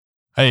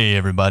Hey,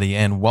 everybody,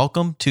 and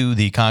welcome to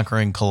the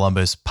Conquering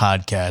Columbus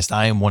podcast.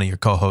 I am one of your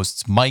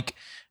co-hosts, Mike.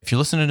 If you're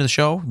listening to the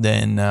show,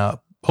 then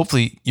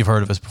hopefully you've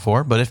heard of us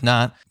before. But if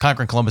not,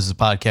 Conquering Columbus is a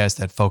podcast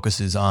that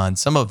focuses on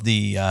some of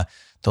the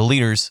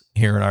leaders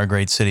here in our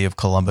great city of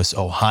Columbus,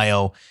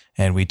 Ohio,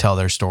 and we tell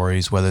their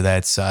stories, whether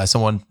that's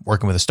someone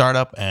working with a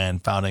startup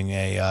and founding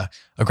a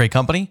great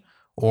company,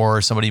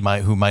 or somebody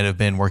who might have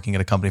been working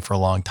at a company for a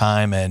long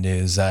time and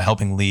is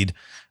helping lead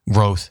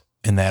growth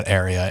in that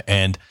area.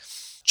 And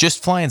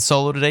just flying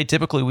solo today.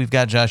 Typically, we've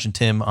got Josh and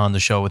Tim on the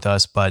show with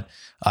us, but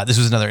this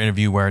was another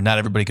interview where not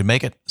everybody could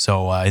make it.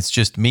 So it's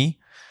just me.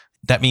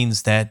 That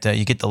means that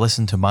you get to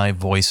listen to my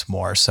voice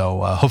more.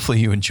 So hopefully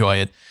you enjoy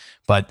it.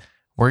 But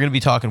we're going to be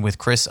talking with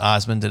Chris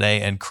Osmond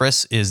today. And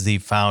Chris is the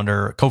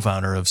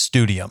co-founder of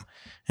Studium.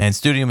 And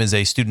Studium is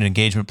a student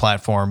engagement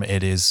platform.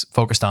 It is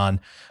focused on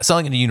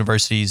selling into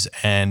universities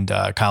and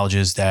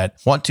colleges that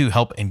want to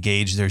help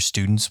engage their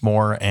students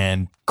more.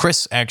 And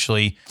Chris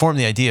actually formed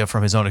the idea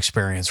from his own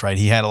experience, right?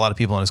 He had a lot of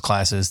people in his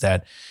classes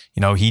that,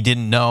 he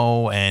didn't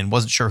know and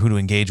wasn't sure who to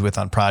engage with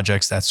on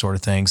projects, that sort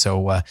of thing.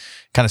 So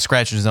kind of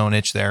scratched his own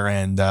itch there.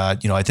 And,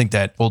 I think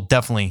that we'll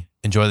definitely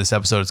enjoy this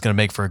episode. It's going to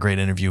make for a great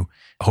interview.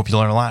 I hope you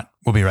learn a lot.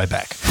 We'll be right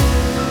back.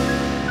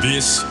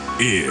 This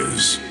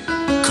is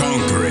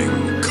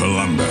Conquering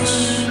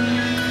Columbus.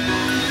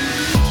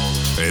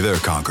 Hey there,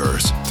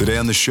 Conquerors. Today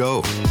on the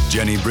show,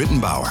 Jenny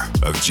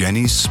Brittenbauer of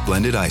Jenny's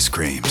Splendid Ice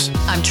Creams.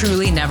 I'm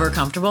truly never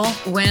comfortable.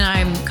 When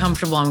I'm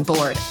comfortable, I'm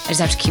bored. I just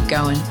have to keep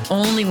going.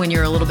 Only when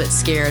you're a little bit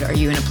scared are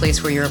you in a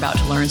place where you're about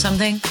to learn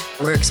something.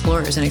 We're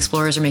explorers, and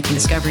explorers are making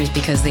discoveries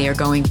because they are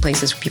going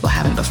places where people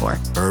haven't before.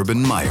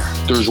 Urban Meyer.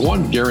 There's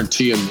one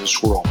guarantee in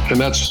this world,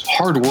 and that's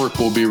hard work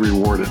will be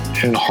rewarded.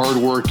 And hard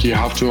work, you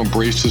have to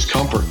embrace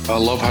discomfort. I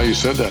love how you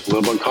said that.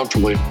 Live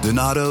uncomfortably.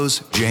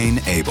 Donato's Jane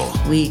Abel.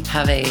 We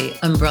have a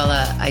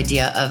umbrella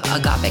idea of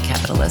agape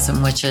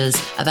capitalism, which is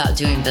about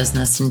doing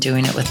business and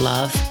doing it with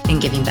love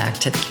and giving back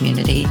to the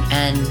community.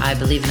 And I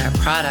believe in our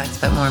product,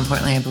 but more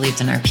importantly, I believed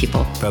in our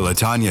people.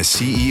 Pelotonia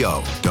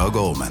CEO Doug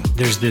Ullman.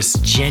 There's this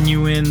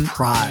genuine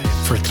pride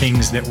for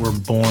things that were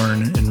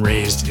born and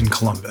raised in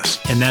Columbus,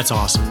 and that's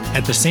awesome.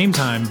 At the same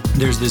time,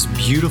 there's this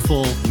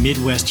beautiful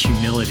Midwest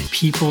humility.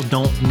 People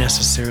don't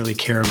necessarily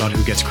care about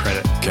who gets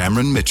credit.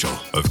 Cameron Mitchell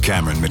of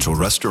Cameron Mitchell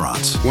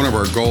Restaurants. One of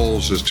our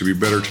goals is to be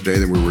better today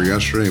than we were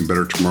yesterday and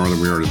better tomorrow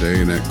than we are today,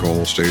 and that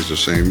goal stays the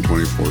same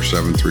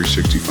 24/7,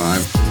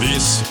 365.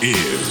 This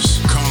is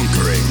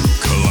Conquering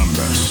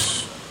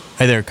Columbus.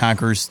 Hey there,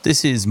 Conquerors.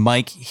 This is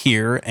Mike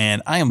here,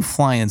 and I am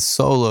flying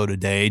solo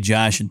today.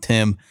 Josh and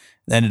Tim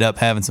ended up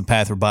having some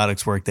Path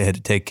Robotics work they had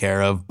to take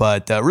care of,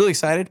 but really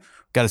excited.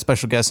 Got a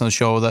special guest on the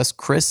show with us,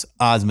 Chris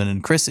Osmond,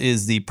 and Chris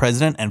is the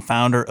president and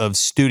founder of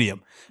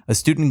Studium, a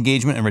student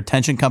engagement and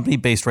retention company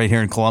based right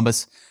here in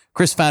Columbus.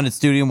 Chris founded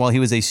Studium while he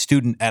was a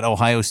student at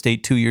Ohio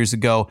State 2 years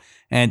ago,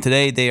 and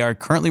today they are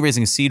currently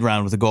raising a seed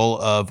round with a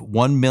goal of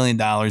 $1 million,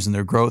 and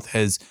their growth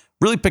has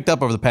really picked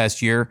up over the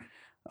past year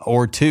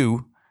or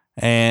two.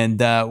 And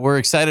we're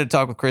excited to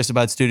talk with Chris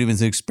about Studium and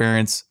his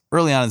experience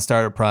early on in the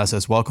startup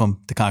process.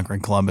 Welcome to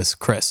Conquering Columbus,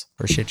 Chris.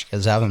 Appreciate you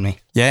guys having me.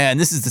 Yeah, and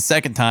this is the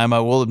second time. I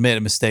will admit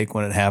a mistake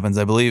when it happens.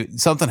 I believe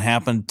something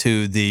happened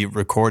to the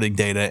recording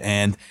data,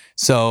 and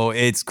so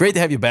it's great to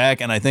have you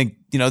back. And I think,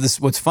 this.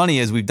 What's funny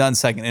is we've done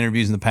second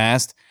interviews in the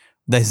past.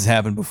 This has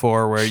happened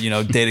before where,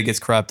 data gets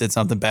corrupted,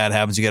 something bad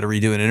happens, you got to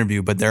redo an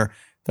interview. But they're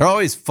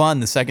always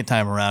fun the second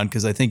time around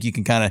because I think you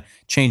can kind of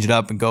change it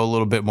up and go a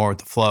little bit more with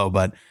the flow.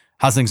 But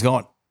how's things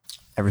going?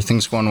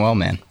 Everything's going well,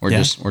 man.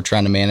 We're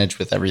trying to manage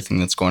with everything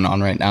that's going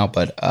on right now,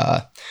 but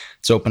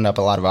it's opened up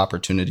a lot of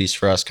opportunities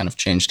for us, kind of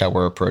changed how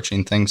we're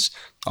approaching things.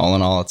 All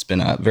in all, it's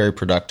been a very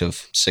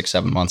productive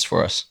 6-7 months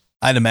for us.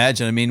 I'd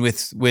imagine. I mean,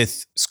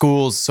 with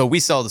schools, so we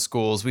sell the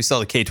schools, we sell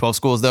the K-12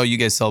 schools, though. You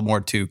guys sell more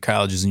to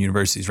colleges and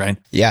universities, right?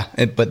 Yeah,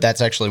 but that's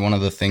actually one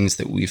of the things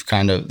that we've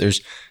kind of,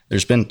 there's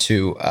been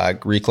two,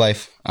 Greek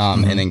Life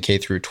and then K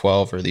through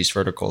 12 are these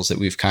verticals that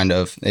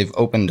they've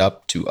opened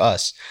up to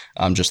us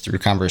just through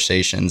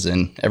conversations,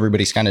 and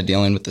everybody's kind of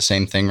dealing with the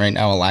same thing right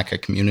now, a lack of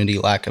community,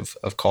 lack of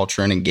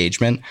culture and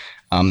engagement.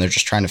 They're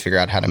just trying to figure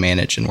out how to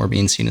manage, and we're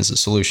being seen as a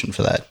solution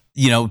for that.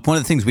 One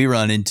of the things we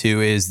run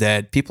into is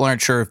that people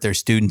aren't sure if their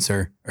students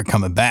are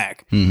coming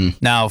back. Mm-hmm.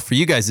 Now, for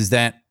you guys, is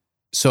that,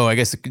 so I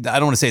guess, I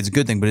don't want to say it's a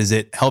good thing, but is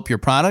it help your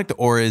product,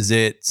 or is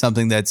it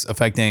something that's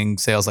affecting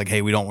sales? Like,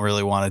 hey, we don't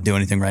really want to do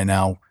anything right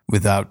now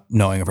without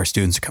knowing if our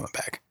students are coming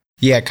back.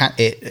 Yeah,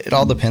 it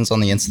all depends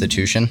on the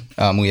institution.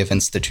 We have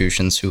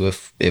institutions who,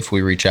 if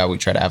we reach out, we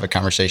try to have a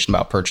conversation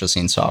about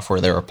purchasing software.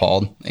 They're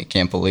appalled. They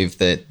can't believe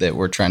that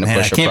we're trying to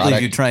push a product. I can't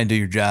believe you try and do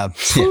your job.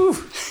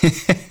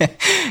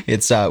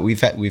 It's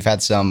we've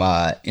had some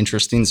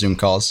interesting Zoom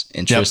calls,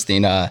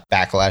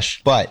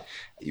 backlash, but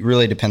it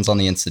really depends on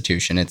the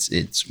institution.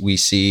 We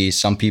see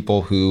some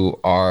people who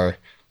are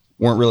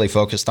weren't really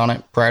focused on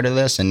it prior to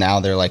this. And now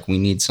they're like, we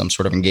need some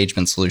sort of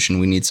engagement solution.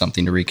 We need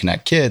something to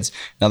reconnect kids.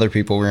 And other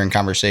people we were in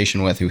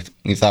conversation with who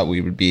we thought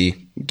we would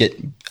be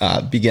getting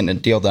a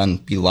deal done,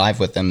 be live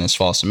with them this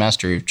fall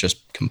semester, who've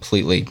just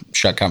completely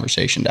shut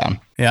conversation down.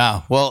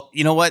 Yeah. Well,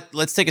 you know what?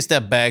 Let's take a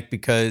step back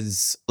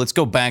because let's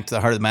go back to the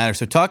heart of the matter.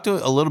 So talk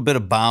to a little bit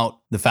about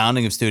the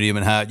founding of Studium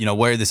and how,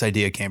 where this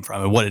idea came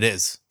from and what it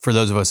is for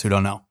those of us who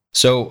don't know.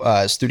 So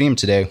Studium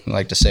today, we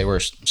like to say we're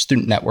a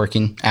student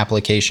networking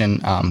application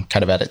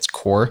kind of at its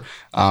core.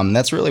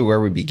 That's really where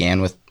we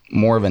began with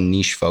more of a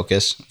niche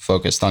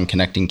focused on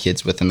connecting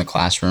kids within the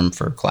classroom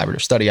for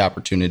collaborative study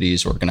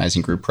opportunities,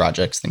 organizing group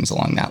projects, things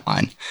along that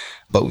line.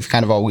 But we've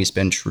kind of always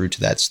been true to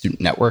that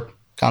student network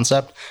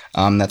concept.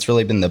 That's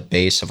really been the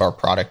base of our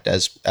product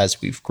as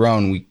we've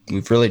grown.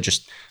 We've really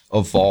just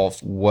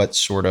evolved what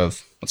sort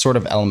of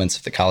elements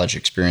of the college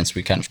experience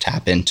we kind of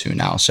tap into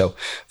now. So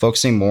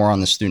focusing more on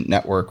the student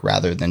network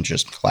rather than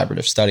just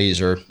collaborative studies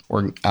or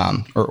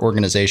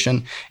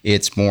organization,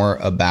 it's more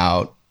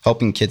about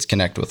helping kids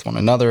connect with one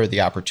another, the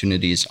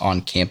opportunities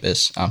on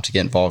campus to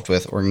get involved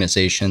with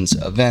organizations,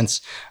 events,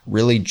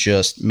 really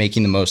just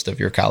making the most of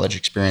your college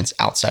experience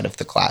outside of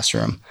the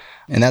classroom.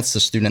 And that's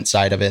the student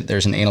side of it.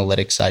 There's an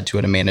analytics side to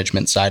it, a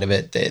management side of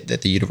it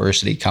that the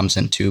university comes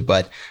into,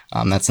 but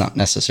that's not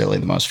necessarily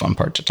the most fun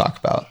part to talk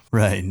about.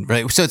 Right.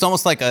 So it's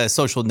almost like a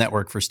social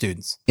network for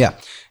students. Yeah.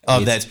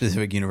 Of that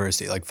specific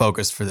university, like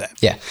focused for them.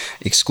 Yeah.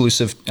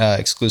 Exclusive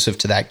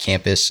to that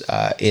campus.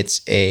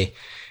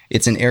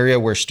 It's an area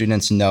where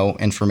students know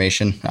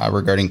information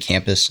regarding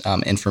campus,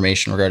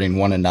 information regarding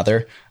one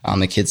another.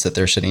 The kids that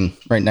they're sitting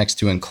right next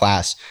to in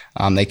class,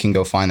 they can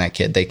go find that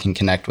kid. They can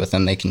connect with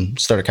them. They can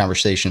start a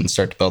conversation,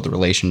 start to build a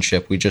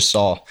relationship. We just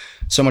saw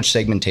so much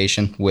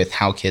segmentation with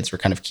how kids were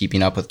kind of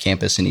keeping up with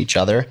campus and each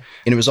other.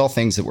 And it was all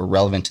things that were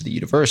relevant to the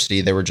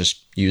university. They were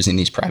just using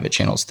these private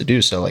channels to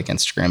do so, like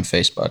Instagram,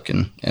 Facebook,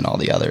 and all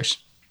the others.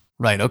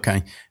 Right.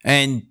 Okay.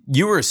 And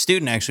you were a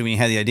student actually when you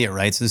had the idea,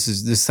 right? So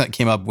this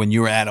came up when you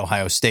were at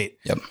Ohio State.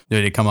 Yep.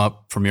 Did it come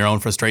up from your own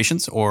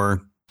frustrations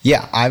or?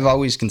 Yeah, I've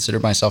always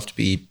considered myself to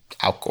be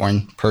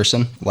outgoing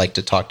person, like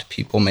to talk to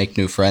people, make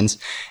new friends.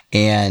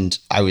 And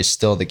I was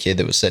still the kid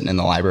that was sitting in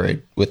the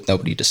library with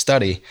nobody to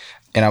study.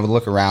 And I would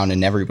look around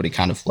and everybody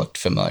kind of looked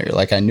familiar.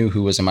 Like I knew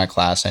who was in my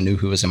class. I knew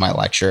who was in my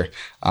lecture.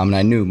 And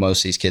I knew most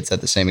of these kids had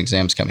the same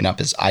exams coming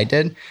up as I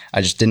did. I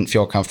just didn't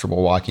feel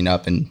comfortable walking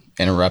up and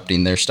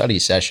interrupting their study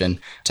session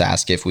to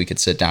ask if we could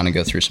sit down and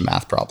go through some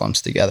math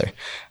problems together.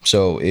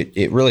 So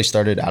it really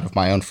started out of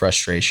my own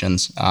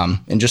frustrations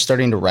and just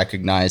starting to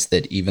recognize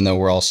that even though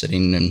we're all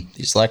sitting in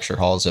these lecture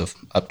halls of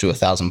up to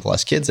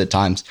 1,000+ kids at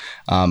times,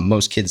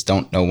 most kids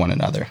don't know one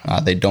another.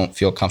 They don't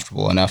feel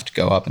comfortable enough to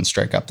go up and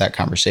strike up that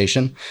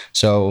conversation.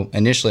 So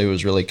initially it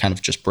was really kind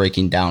of just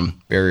breaking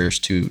down barriers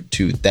to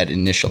that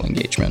initial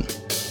engagement.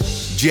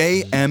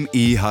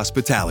 JME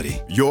Hospitality,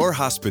 your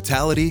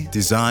hospitality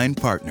design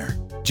partner.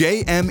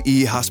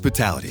 JME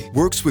Hospitality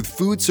works with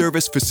food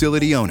service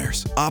facility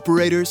owners,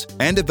 operators,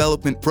 and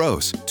development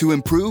pros to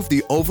improve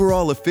the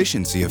overall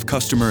efficiency of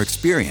customer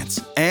experience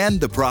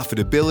and the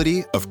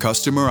profitability of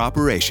customer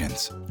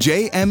operations.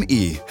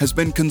 JME has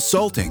been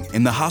consulting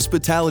in the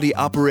hospitality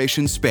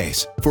operations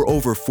space for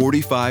over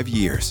 45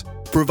 years,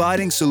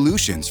 providing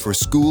solutions for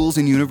schools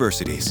and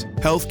universities,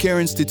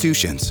 healthcare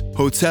institutions,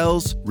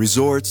 hotels,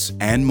 resorts,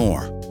 and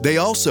more. They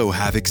also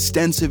have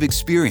extensive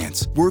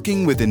experience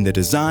working within the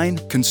design,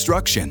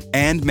 construction,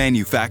 and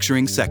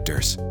manufacturing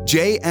sectors.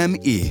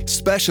 JME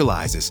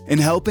specializes in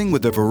helping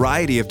with a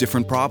variety of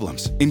different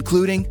problems,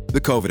 including the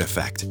COVID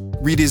effect,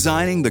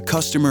 redesigning the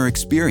customer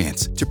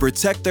experience to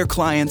protect their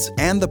clients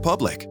and the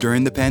public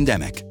during the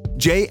pandemic.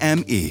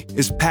 JME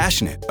is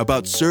passionate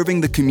about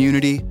serving the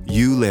community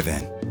you live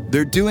in.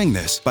 They're doing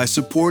this by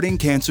supporting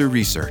cancer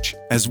research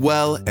as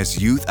well as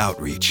youth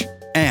outreach.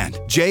 And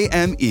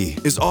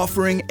JME is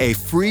offering a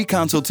free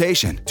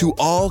consultation to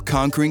all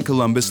Conquering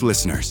Columbus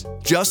listeners.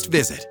 Just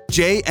visit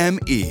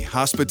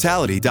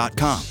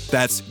jmehospitality.com.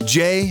 That's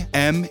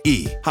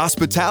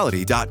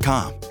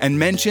jmehospitality.com and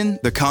mention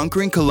the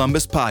Conquering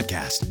Columbus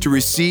podcast to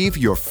receive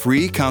your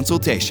free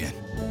consultation.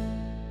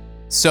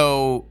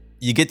 So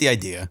you get the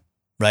idea,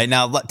 right?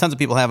 Now, tons of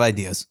people have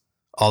ideas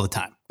all the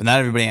time, but not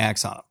everybody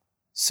acts on them.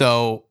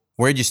 So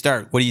where'd you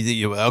start? What do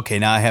you do? Okay,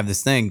 now I have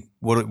this thing.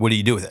 What do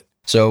you do with it?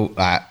 So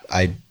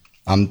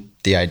I'm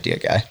the idea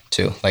guy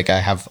too. Like I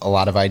have a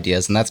lot of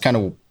ideas, and that's kind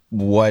of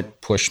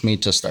what pushed me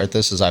to start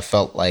this. Is I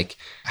felt like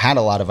I had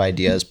a lot of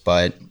ideas,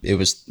 but it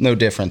was no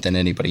different than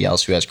anybody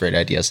else who has great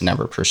ideas and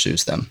never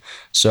pursues them.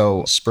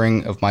 So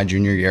spring of my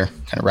junior year,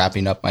 kind of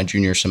wrapping up my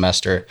junior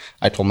semester,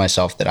 I told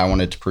myself that I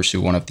wanted to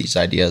pursue one of these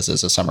ideas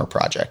as a summer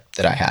project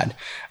that I had.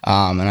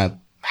 And I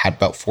had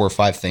about 4 or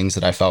 5 things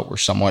that I felt were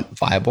somewhat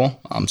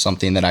viable,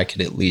 something that I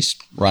could at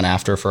least run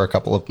after for a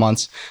couple of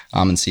months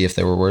and see if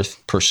they were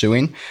worth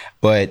pursuing.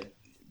 But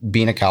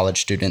being a college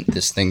student,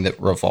 this thing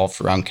that revolved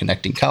around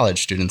connecting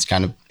college students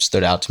kind of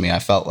stood out to me. I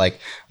felt like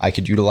I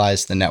could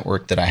utilize the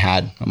network that I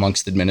had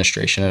amongst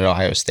administration at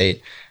Ohio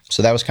State.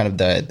 So that was kind of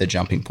the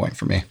jumping point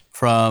for me.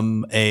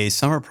 from a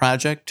summer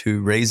project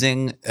to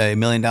raising $1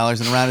 million in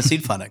a round of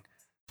seed funding?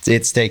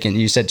 It's taken,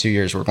 you said 2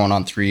 years, we're going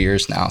on 3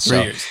 years now.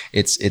 So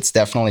it's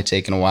definitely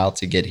taken a while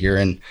to get here.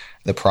 And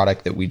the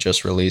product that we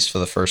just released for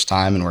the first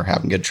time and we're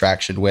having good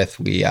traction with,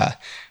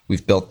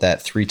 we've built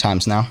that 3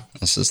 times now.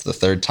 This is the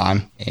 3rd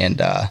time,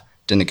 and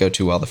didn't go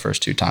too well the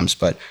first 2 times,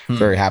 but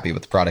very happy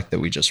with the product that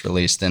we just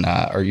released, and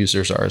our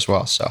users are as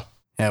well. So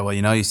yeah,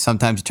 well,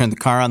 sometimes you turn the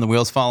car on, the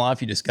wheels fall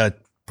off. You just got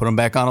to put them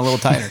back on a little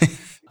tighter.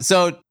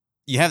 So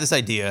you have this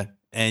idea,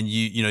 and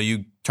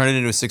you turn it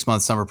into a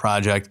 6-month summer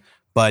project.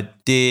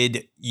 But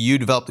did you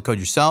develop the code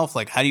yourself?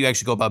 Like, how do you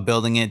actually go about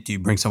building it? Do you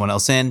bring someone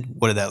else in?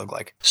 What did that look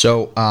like?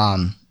 So,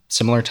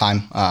 similar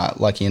time,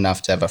 lucky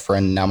enough to have a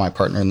friend, now my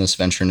partner in this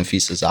venture,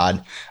 Nafis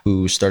Azad,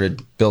 who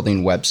started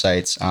building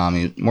websites.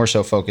 He more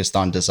so focused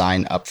on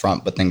design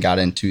upfront, but then got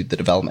into the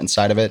development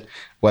side of it.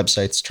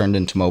 Websites turned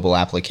into mobile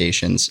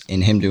applications,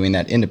 and him doing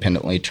that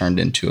independently turned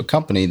into a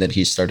company that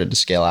he started to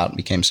scale out and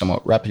became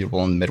somewhat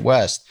reputable in the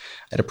Midwest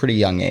at a pretty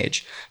young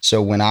age.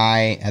 So when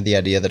I had the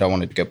idea that I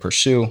wanted to go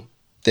pursue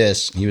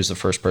this, he was the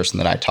first person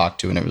that I talked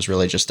to, and it was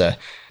really just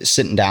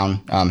sitting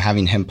down,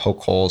 having him poke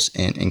holes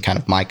in kind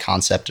of my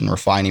concept and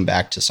refining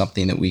back to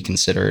something that we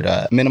considered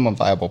a minimum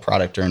viable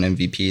product or an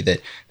MVP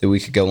that we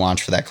could go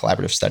launch for that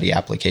collaborative study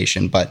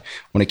application. But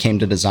when it came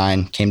to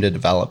design, came to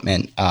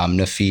development,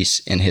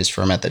 Nafis and his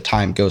firm at the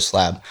time, Ghost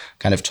Lab,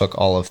 kind of took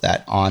all of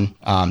that on,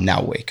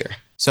 now Waker.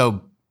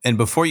 So, and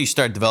before you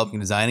start developing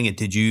and designing it,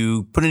 did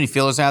you put any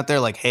feelers out there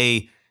like,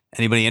 hey,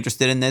 anybody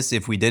interested in this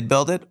if we did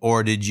build it?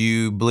 Or did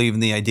you believe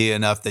in the idea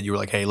enough that you were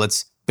like, hey,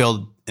 let's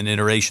build an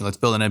iteration, let's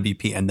build an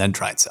MVP and then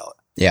try and sell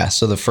it? Yeah.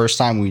 So the first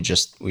time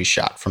we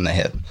shot from the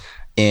hip,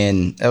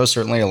 and that was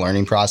certainly a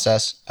learning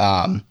process.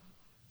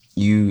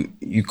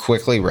 You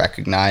quickly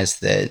recognize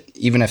that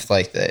even if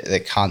like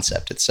the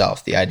concept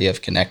itself, the idea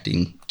of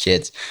connecting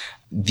kids,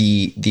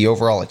 the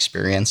overall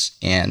experience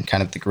and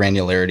kind of the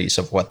granularities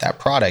of what that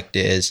product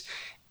is,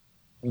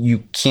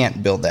 you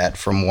can't build that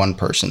from one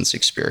person's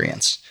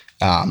experience.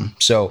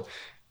 So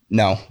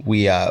no,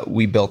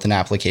 we built an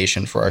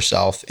application for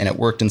ourselves, and it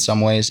worked in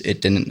some ways.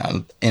 It didn't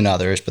in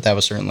others, but that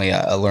was certainly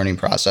a learning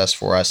process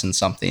for us, and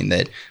something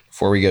that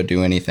before we go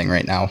do anything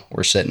right now,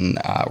 we're sitting,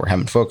 we're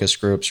having focus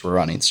groups, we're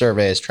running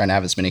surveys, trying to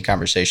have as many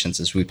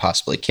conversations as we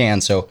possibly can.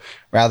 So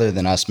rather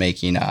than us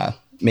making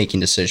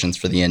decisions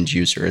for the end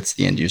user, it's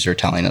the end user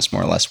telling us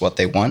more or less what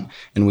they want,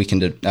 and we can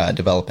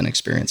develop an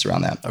experience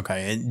around that.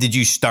 Okay. And did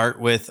you start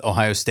with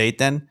Ohio State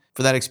then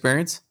for that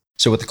experience?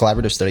 So with the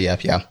collaborative study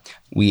app, yeah,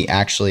 we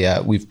actually,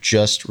 we've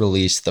just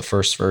released the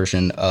first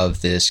version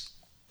of this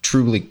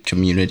truly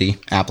community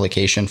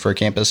application for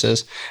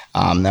campuses.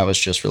 That was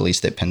just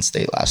released at Penn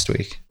State last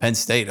week. Penn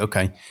State,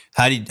 okay.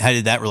 How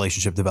did that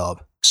relationship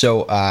develop?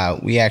 So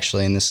we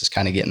actually, and this is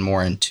kind of getting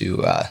more into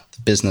the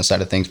business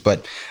side of things,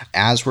 but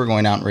as we're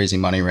going out and raising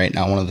money right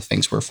now, one of the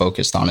things we're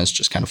focused on is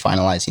just kind of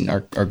finalizing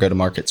our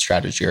go-to-market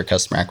strategy, our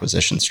customer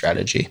acquisition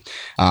strategy.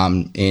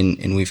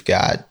 And we've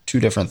got 2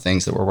 different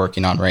things that we're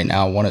working on right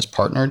now. One is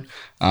partnered.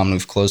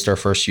 We've closed our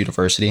first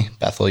university,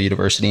 Bethel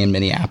University in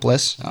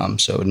Minneapolis.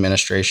 So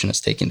administration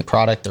is taking the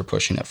product, they're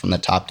pushing it from the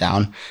top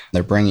down.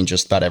 They're bringing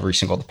just about every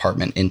single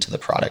department into the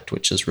product,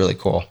 which is really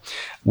cool.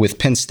 With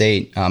Penn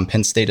State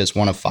is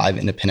one of 5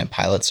 independent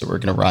pilots that we're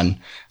going to run.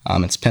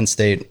 It's Penn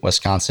State,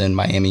 Wisconsin,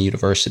 Miami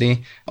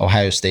University,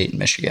 Ohio State, and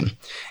Michigan.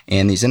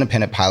 And these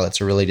independent pilots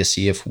are really to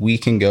see if we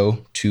can go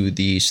to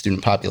the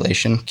student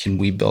population, can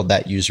we build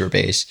that user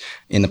base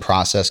in the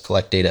process,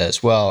 collect data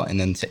as well, and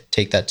then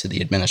take that to the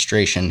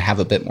administration, have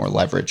a bit more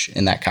leverage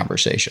in that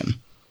conversation.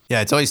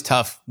 Yeah, it's always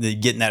tough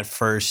getting that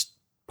first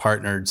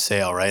partnered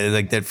sale, right?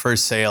 Like that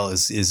first sale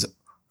is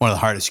one of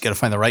the hardest. You got to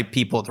find the right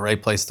people at the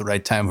right place at the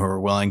right time who are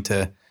willing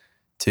to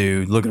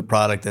look at a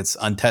product that's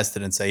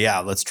untested and say, yeah,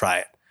 let's try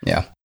it.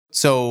 Yeah.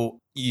 So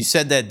you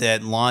said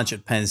that launch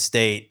at Penn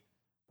State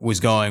was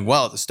going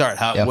well at the start.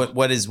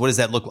 What does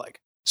that look like?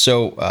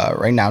 So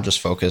right now, just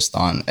focused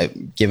on,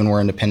 given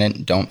we're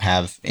independent, don't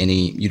have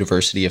any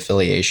university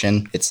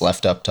affiliation, it's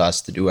left up to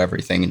us to do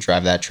everything and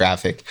drive that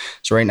traffic.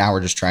 So right now, we're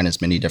just trying as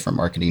many different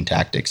marketing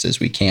tactics as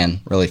we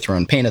can, really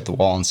throwing paint at the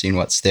wall and seeing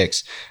what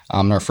sticks.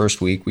 In our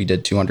first week, we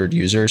did 200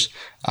 users.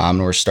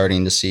 We're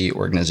starting to see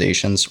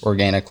organizations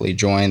organically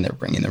join. They're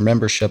bringing their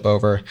membership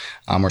over.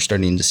 We're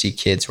starting to see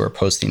kids who are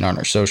posting on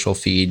our social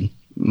feed,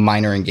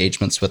 minor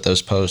engagements with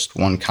those posts,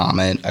 1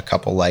 comment, a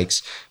couple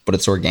likes, but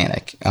it's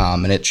organic.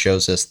 And it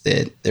shows us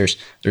that there's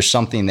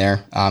something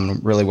there.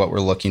 Really what we're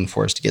looking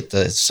for is to get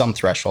to some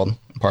threshold.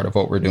 Part of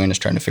what we're doing is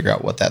trying to figure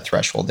out what that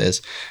threshold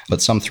is,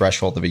 but some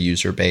threshold of a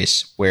user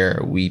base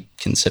where we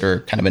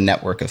consider kind of a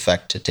network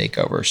effect to take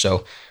over.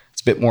 So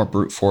it's a bit more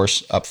brute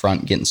force up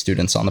front, getting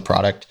students on the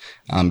product,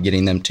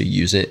 getting them to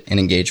use it and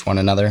engage one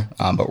another.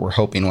 But we're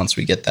hoping once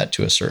we get that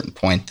to a certain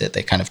point that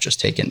they kind of just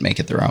take it and make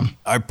it their own.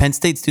 Are Penn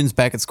State students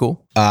back at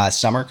school?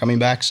 Some are coming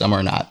back, some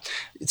are not.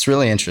 It's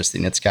really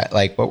interesting. It's got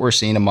like what we're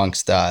seeing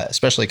amongst,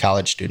 especially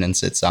college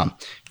students. It's you don't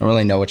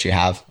really know what you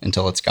have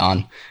until it's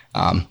gone.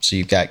 So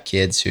you've got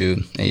kids who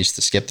they used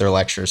to skip their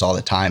lectures all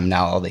the time.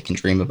 Now all they can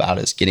dream about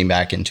is getting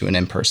back into an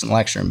in-person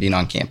lecture and being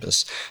on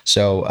campus.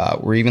 So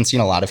we're even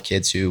seeing a lot of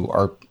kids who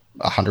are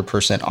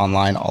 100%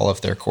 online, all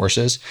of their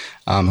courses,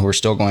 who are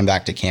still going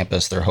back to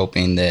campus. They're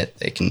hoping that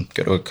they can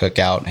go to a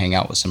cookout, hang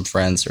out with some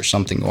friends. There's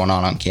something going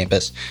on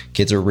campus.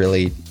 Kids are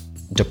really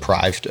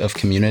deprived of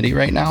community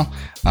right now.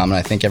 And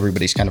I think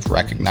everybody's kind of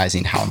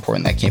recognizing how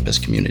important that campus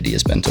community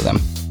has been to them.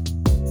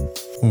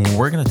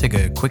 We're going to take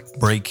a quick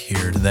break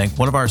here to thank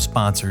one of our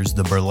sponsors,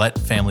 the Burlett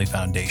Family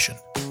Foundation.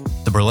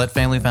 The Burlett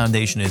Family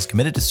Foundation is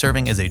committed to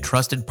serving as a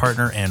trusted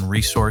partner and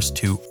resource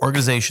to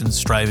organizations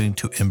striving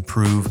to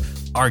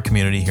improve our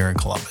community here in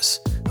Columbus.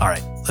 All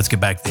right, let's get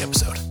back to the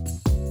episode.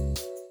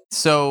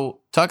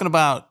 So talking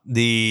about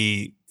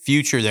the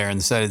future there and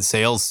the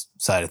sales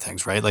side of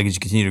things, right? Like as you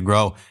continue to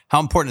grow, how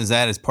important is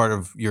that as part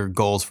of your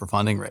goals for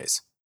funding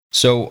raise?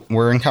 So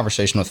we're in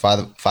conversation with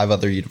five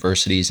other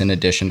universities in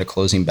addition to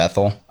closing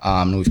Bethel.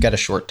 We've got a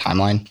short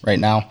timeline right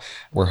now.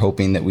 We're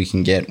hoping that we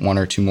can get one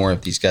or two more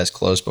of these guys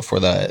closed before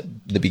the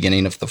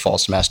beginning of the fall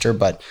semester.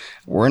 But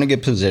we're in a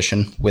good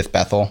position with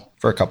Bethel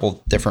for a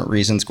couple different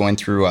reasons. Going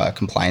through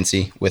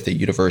compliancy with a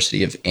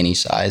university of any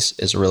size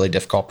is a really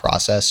difficult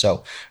process.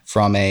 So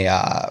from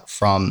a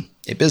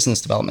business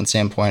development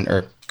standpoint,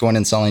 or going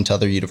and selling to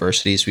other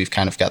universities, we've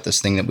kind of got this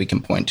thing that we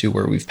can point to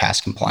where we've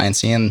passed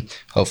compliancy and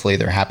hopefully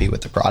they're happy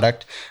with the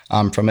product.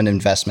 From an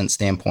investment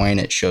standpoint,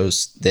 it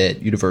shows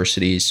that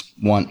universities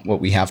want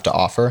what we have to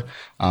offer.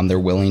 They're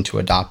willing to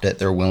adopt it.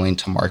 They're willing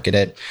to market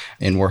it.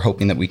 And we're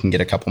hoping that we can get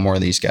a couple more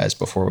of these guys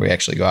before we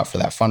actually go out for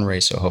that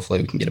fundraise. So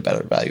hopefully we can get a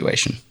better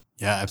valuation.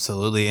 Yeah,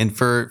 absolutely. And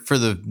for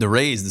the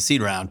raise, the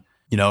seed round,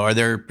 are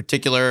there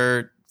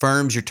particular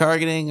firms you're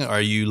targeting?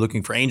 Are you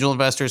looking for angel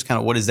investors? Kind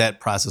of what does that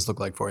process look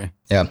like for you?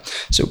 Yeah.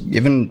 So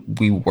given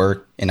we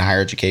work in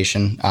higher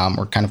education,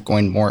 we're kind of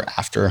going more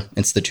after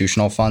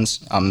institutional funds.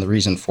 The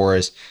reason for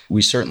is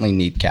we certainly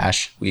need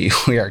cash. We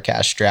are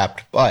cash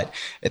strapped, but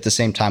at the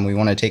same time, we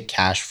want to take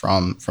cash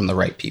from the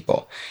right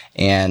people.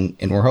 And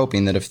we're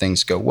hoping that if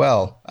things go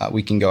well,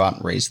 we can go out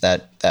and raise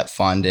that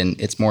fund. And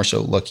it's more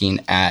so looking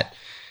at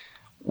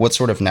what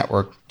sort of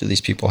network do these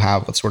people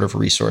have? What sort of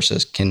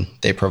resources can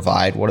they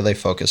provide? What do they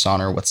focus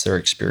on, or what's their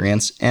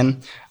experience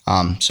in?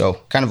 So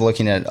kind of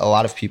looking at a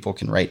lot of people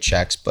can write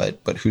checks, but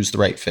who's the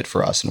right fit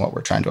for us and what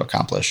we're trying to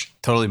accomplish?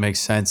 Totally makes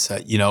sense.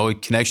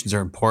 Connections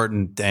are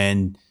important.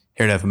 And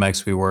here at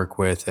FMX, we work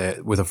with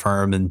a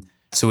firm. And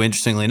so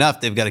interestingly enough,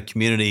 they've got a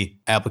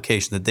community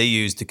application that they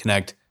use to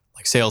connect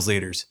like sales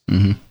leaders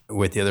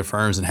with the other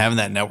firms. And having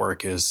that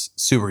network is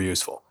super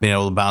useful. Being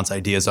able to bounce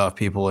ideas off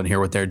people and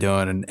hear what they're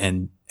doing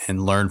and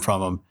learn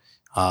from them.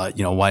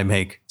 Why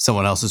make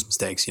someone else's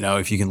mistakes?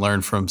 If you can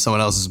learn from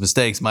someone else's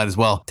mistakes, might as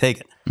well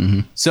take it.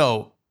 Mm-hmm.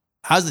 So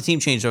how's the team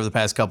changed over the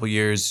past couple of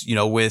years,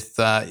 with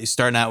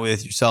starting out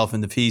with yourself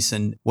and Nafis,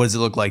 and what does it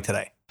look like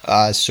today?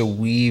 So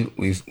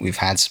we've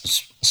had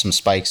some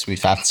spikes.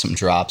 We've had some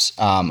drops.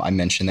 I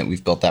mentioned that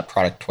we've built that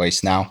product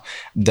twice now.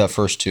 The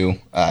first two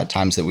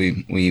times that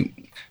we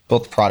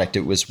built the product,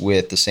 it was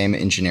with the same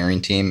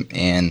engineering team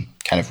and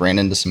kind of ran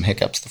into some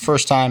hiccups the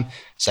first time.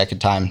 Second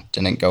time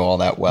didn't go all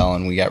that well,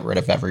 and we got rid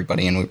of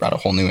everybody and we brought a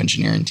whole new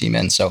engineering team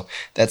in. So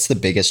that's the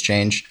biggest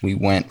change. We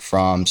went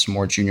from some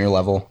more junior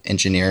level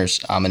engineers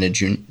and a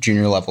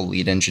junior level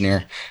lead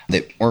engineer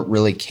that weren't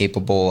really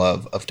capable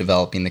of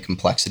developing the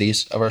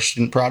complexities of our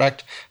student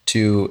product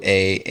to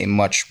a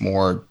much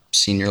more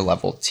senior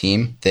level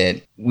team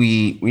that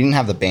we didn't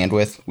have the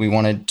bandwidth we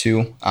wanted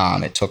to.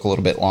 It took a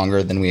little bit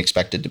longer than we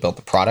expected to build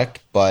the product,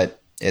 but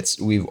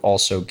we've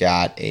also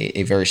got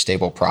a very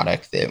stable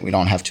product that we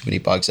don't have too many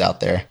bugs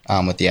out there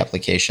with the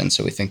application.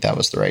 So we think that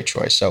was the right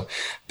choice. So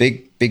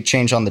big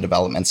change on the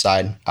development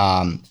side.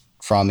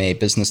 From a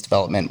business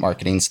development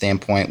marketing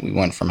standpoint, we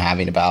went from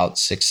having about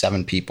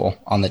 6-7 people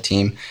on the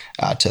team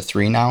to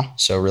 3 now.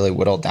 So really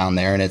whittled down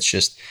there. And it's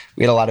just,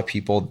 we had a lot of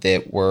people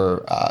that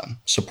were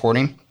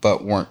supporting,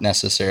 but weren't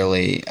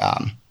necessarily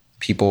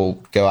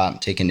people go out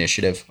and take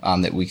initiative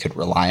that we could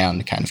rely on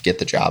to kind of get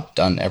the job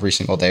done every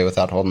single day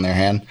without holding their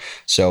hand.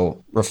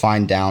 So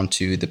refined down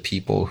to the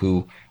people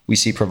who we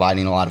see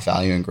providing a lot of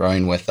value and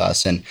growing with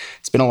us. And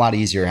it's been a lot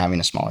easier having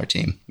a smaller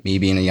team. Me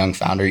being a young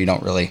founder, you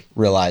don't really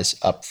realize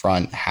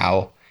upfront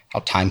how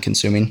time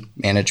consuming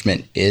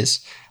management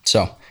is.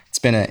 So it's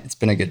been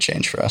a good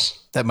change for us.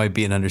 That might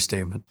be an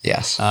understatement.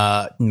 Yes.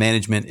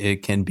 Management,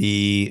 it can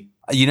be,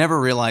 you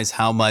never realize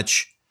how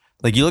much,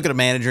 like you look at a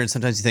manager and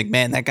sometimes you think,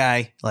 man, that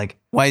guy, like,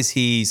 why is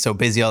he so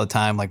busy all the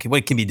time? Like,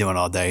 what can he be doing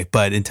all day?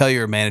 But until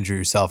you're a manager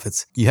yourself,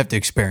 you have to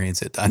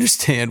experience it to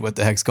understand what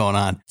the heck's going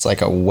on. It's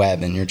like a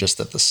web and you're just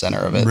at the center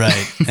of it.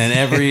 Right. And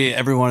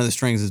every one of the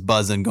strings is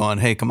buzzing going,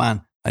 hey, come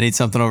on, I need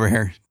something over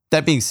here.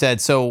 That being said,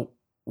 so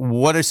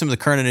what are some of the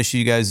current initiatives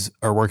you guys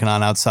are working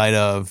on outside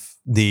of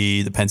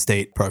the Penn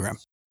State program?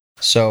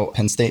 So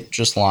Penn State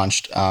just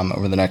launched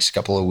over the next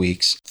couple of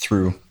weeks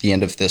through the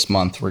end of this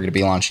month. We're going to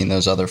be launching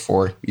those other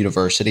 4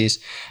 universities,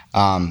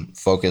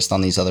 focused on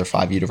these other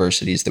 5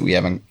 universities that we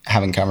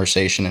having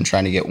conversation and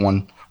trying to get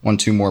one,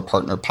 2 more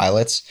partner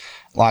pilots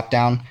locked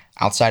down.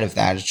 Outside of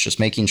that, it's just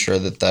making sure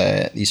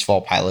that these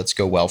fall pilots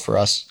go well for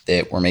us,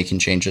 that we're making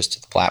changes to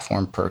the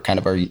platform per kind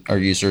of our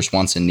users'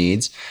 wants and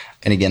needs.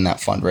 And again, that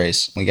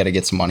fundraise, we got to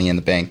get some money in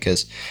the bank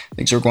because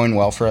things are going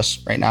well for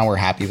us right now. We're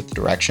happy with the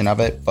direction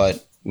of it,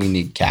 but we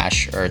need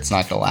cash or it's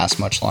not going to last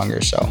much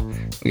longer. So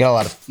we got a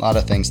lot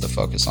of things to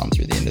focus on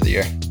through the end of the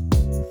year.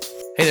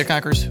 Hey there,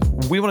 Conquerors.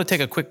 We want to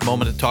take a quick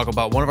moment to talk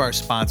about one of our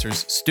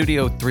sponsors,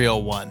 Studio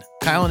 301.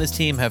 Kyle and his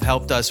team have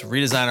helped us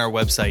redesign our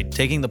website,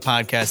 taking the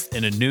podcast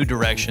in a new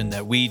direction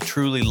that we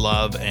truly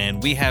love,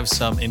 and we have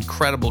some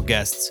incredible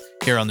guests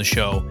here on the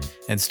show.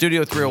 And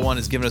Studio 301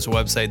 has given us a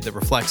website that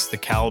reflects the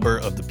caliber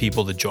of the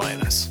people that join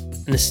us.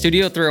 And the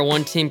Studio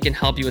 301 team can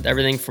help you with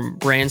everything from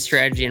brand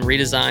strategy and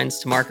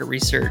redesigns to market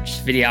research,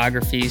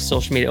 videography,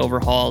 social media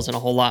overhauls, and a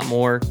whole lot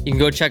more. You can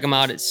go check them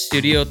out at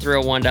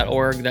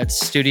studio301.org.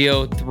 That's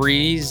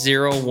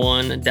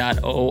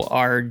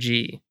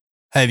studio301.org.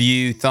 Have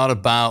you thought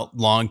about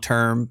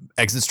long-term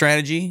exit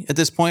strategy at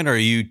this point, or are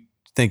you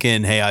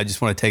thinking, hey, I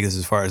just want to take this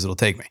as far as it'll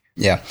take me?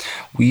 Yeah,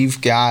 we've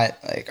got,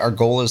 our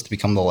goal is to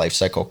become the life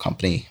cycle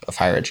company of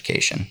higher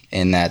education,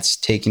 and that's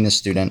taking the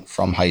student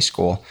from high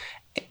school,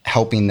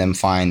 helping them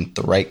find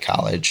the right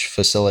college,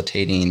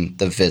 facilitating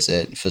the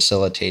visit,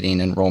 facilitating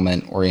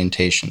enrollment,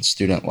 orientation,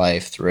 student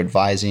life through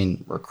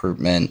advising,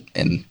 recruitment,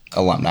 and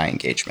alumni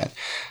engagement.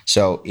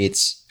 So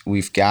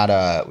we've got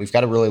a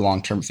really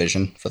long-term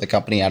vision for the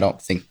company. I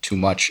don't think too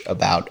much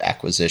about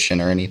acquisition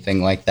or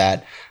anything like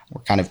that.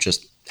 We're kind of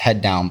just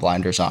head down,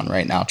 blinders on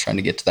right now, trying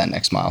to get to that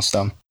next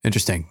milestone.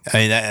 Interesting. I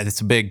mean,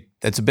 that's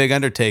a big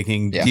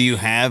undertaking. Yeah. Do you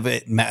have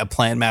a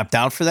plan mapped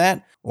out for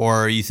that?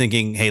 Or are you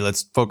thinking, hey,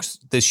 let's focus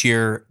this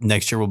year,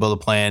 next year we'll build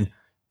a plan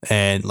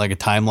and like a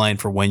timeline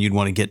for when you'd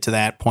want to get to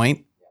that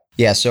point?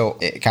 Yeah, so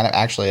it kind of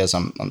actually, as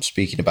I'm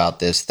speaking about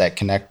this, that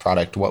Connect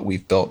product, what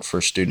we've built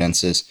for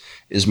students is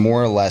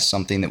more or less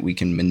something that we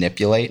can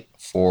manipulate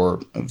for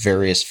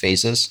various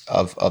phases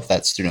of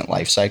that student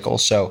life cycle.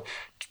 So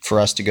for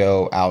us to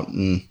go out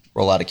and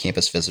roll out a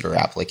campus visitor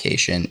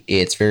application,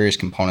 it's various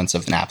components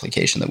of an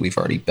application that we've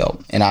already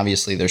built. And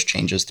obviously there's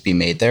changes to be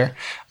made there,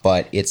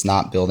 but it's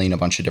not building a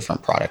bunch of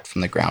different product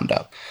from the ground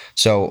up.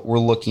 So we're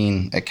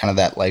looking at kind of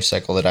that life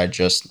cycle that I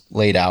just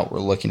laid out. We're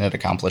looking at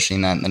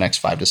accomplishing that in the next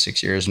 5 to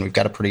 6 years. And we've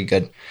got a pretty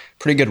good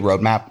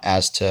roadmap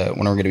as to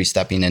when we're going to be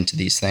stepping into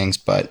these things,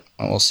 but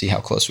we'll see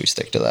how close we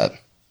stick to that.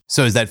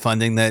 So is that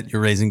funding that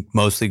you're raising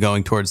mostly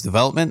going towards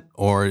development,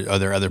 or are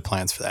there other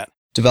plans for that?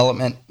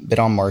 Development, bit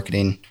on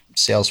marketing,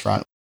 sales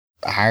front.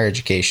 Higher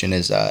education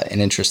is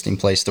an interesting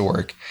place to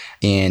work,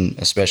 and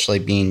especially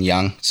being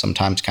young,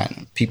 sometimes kind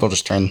of people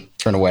just turn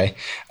away.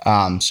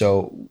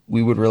 So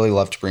we would really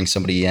love to bring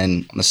somebody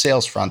in on the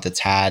sales front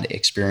that's had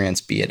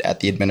experience, be it at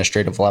the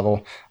administrative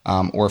level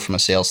or from a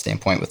sales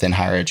standpoint within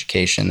higher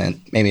education, that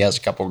maybe has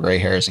a couple of gray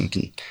hairs and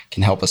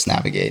can help us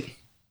navigate.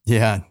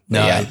 Yeah,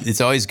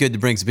 it's always good to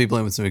bring some people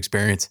in with some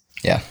experience.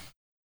 Yeah.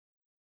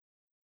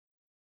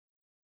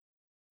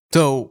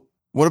 So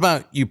what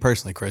about you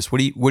personally, Chris?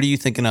 What are you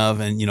thinking of,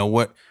 and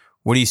what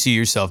do you see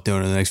yourself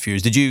doing in the next few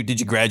years? Did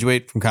you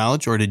graduate from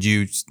college, or did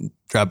you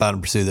drop out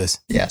and pursue this?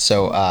 Yeah,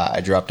 so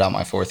I dropped out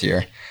my 4th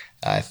year.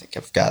 I think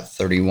I've got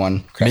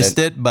 31 credit. Missed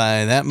it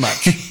by that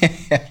much.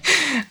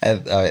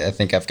 I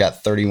think I've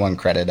got 31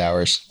 credit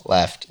hours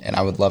left, and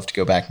I would love to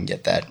go back and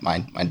get that. My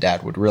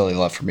dad would really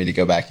love for me to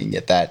go back and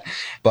get that.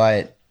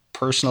 But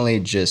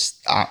personally,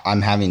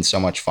 I'm having so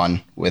much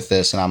fun with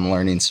this, and I'm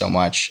learning so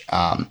much.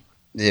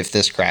 If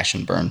this crash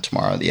and burn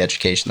tomorrow, the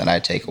education that I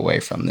take away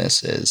from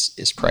this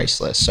is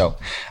priceless. So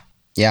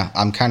yeah,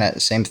 I'm kind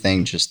of same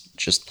thing,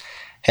 just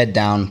head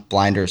down,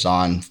 blinders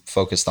on,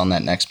 focused on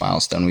that next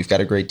milestone. We've got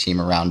a great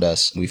team around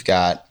us. We've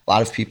got a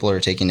lot of people who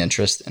are taking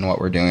interest in what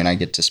we're doing. I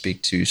get to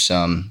speak to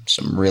some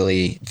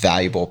really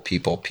valuable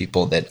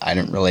people that I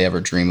didn't really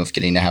ever dream of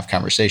getting to have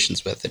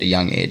conversations with at a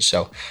young age.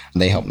 So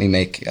they help me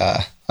make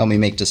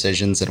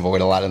decisions and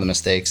avoid a lot of the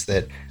mistakes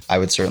that I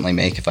would certainly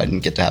make if I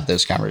didn't get to have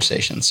those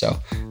conversations. So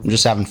I'm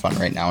just having fun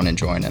right now and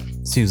enjoying it.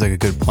 Seems like a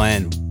good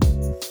plan.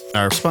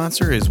 Our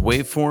sponsor is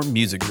Waveform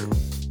Music Group.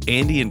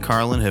 Andy and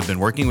Carlin have been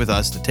working with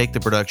us to take the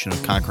production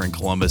of Conquering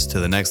Columbus to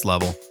the next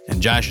level,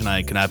 and Josh and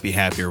I could not be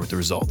happier with the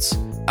results.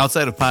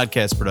 Outside of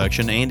podcast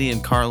production, Andy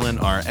and Carlin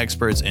are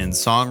experts in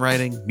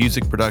songwriting,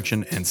 music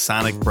production, and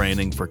sonic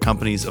branding for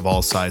companies of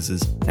all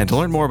sizes. And to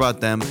learn more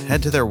about them,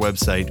 head to their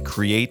website,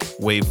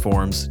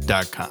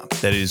 createwaveforms.com.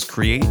 That is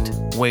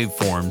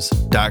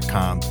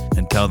createwaveforms.com,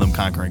 and tell them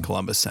Conquering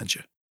Columbus sent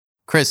you.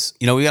 Chris,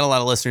 we got a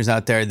lot of listeners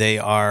out there. They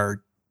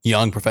are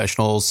young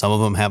professionals. Some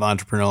of them have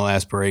entrepreneurial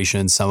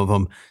aspirations. Some of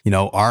them,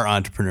 are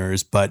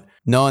entrepreneurs. But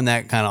knowing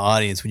that kind of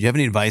audience, would you have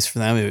any advice for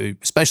them,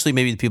 especially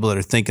maybe the people that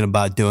are thinking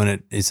about doing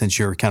it since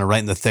you're kind of right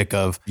in the thick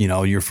of,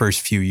 your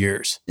first few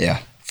years? Yeah.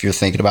 If you're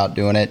thinking about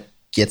doing it,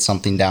 get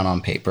something down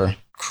on paper,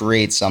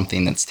 create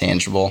something that's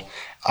tangible.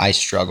 I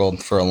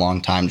struggled for a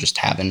long time just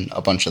having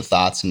a bunch of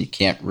thoughts, and you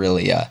can't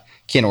really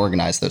can't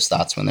organize those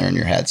thoughts when they're in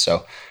your head.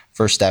 So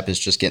first step is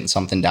just getting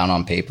something down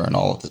on paper, and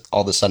all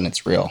of a sudden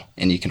it's real,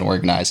 and you can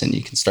organize it, and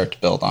you can start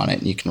to build on it,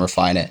 and you can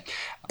refine it.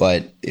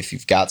 But if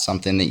you've got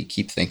something that you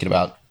keep thinking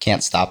about,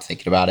 can't stop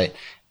thinking about it,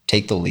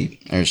 take the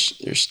leap.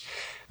 There's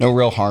no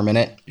real harm in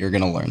it. You're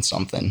going to learn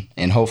something,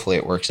 and hopefully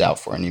it works out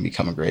for you and you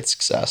become a great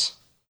success.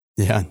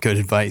 Yeah, good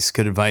advice.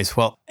 Good advice.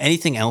 Well,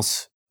 anything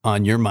else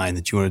on your mind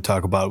that you want to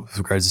talk about with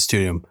regards to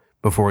Studium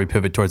before we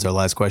pivot towards our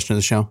last question of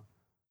the show?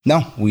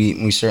 No,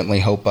 we certainly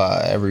hope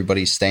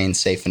everybody's staying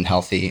safe and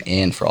healthy.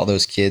 And for all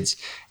those kids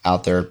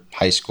out there,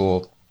 high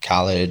school,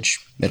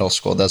 college, middle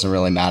school, doesn't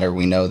really matter.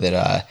 We know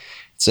that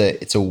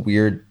it's a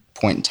weird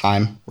point in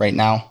time right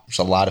now. There's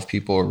a lot of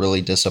people who are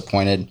really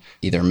disappointed,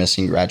 either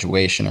missing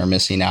graduation or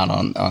missing out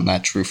on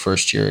that true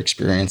first year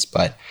experience.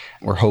 But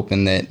we're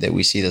hoping that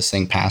we see this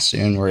thing pass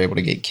soon. We're able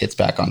to get kids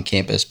back on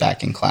campus,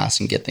 back in class,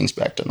 and get things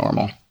back to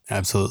normal.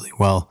 Absolutely.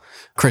 Well,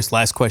 Chris,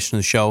 last question of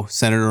the show,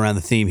 centered around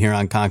the theme here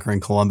on Conquering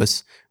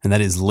Columbus, and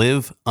that is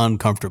live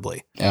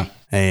uncomfortably. Yeah.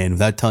 And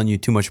without telling you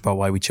too much about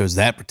why we chose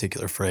that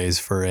particular phrase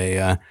for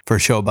a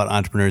show about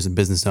entrepreneurs and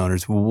business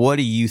owners, what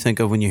do you think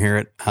of when you hear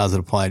it? How does it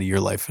apply to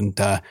your life and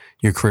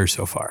your career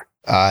so far?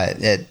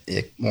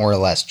 It more or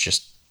less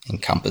just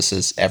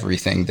encompasses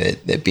everything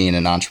that being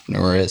an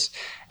entrepreneur is.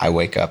 I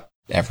wake up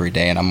every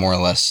day and I'm more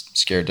or less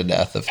scared to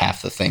death of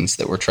half the things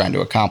that we're trying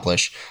to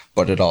accomplish,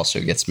 but it also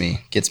gets me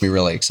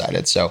really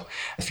excited. So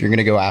if you're going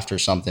to go after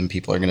something,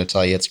 people are going to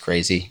tell you it's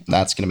crazy.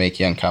 That's going to make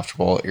you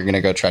uncomfortable. You're going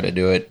to go try to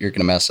do it. You're going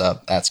to mess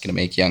up. That's going to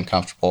make you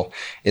uncomfortable.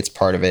 It's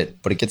part of it,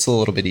 but it gets a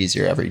little bit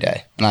easier every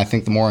day. And I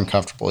think the more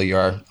uncomfortable you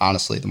are,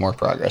 honestly, the more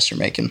progress you're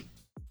making.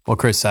 Well,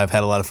 Chris, I've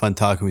had a lot of fun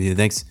talking with you.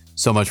 Thanks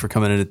so much for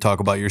coming in to talk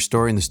about your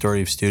story and the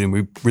story of Studium.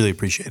 We really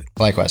appreciate it.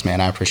 Likewise,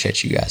 man. I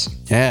appreciate you guys.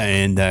 Yeah,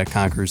 and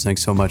Conquerors,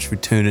 thanks so much for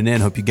tuning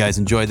in. Hope you guys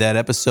enjoyed that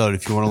episode.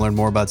 If you want to learn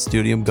more about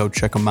Studium, go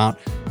check them out.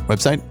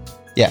 Website?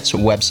 Yeah, so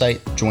website,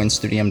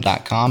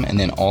 joinstudium.com, and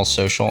then all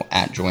social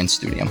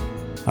 @joinstudium.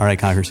 All right,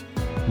 Conquerors.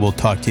 We'll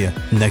talk to you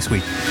next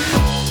week.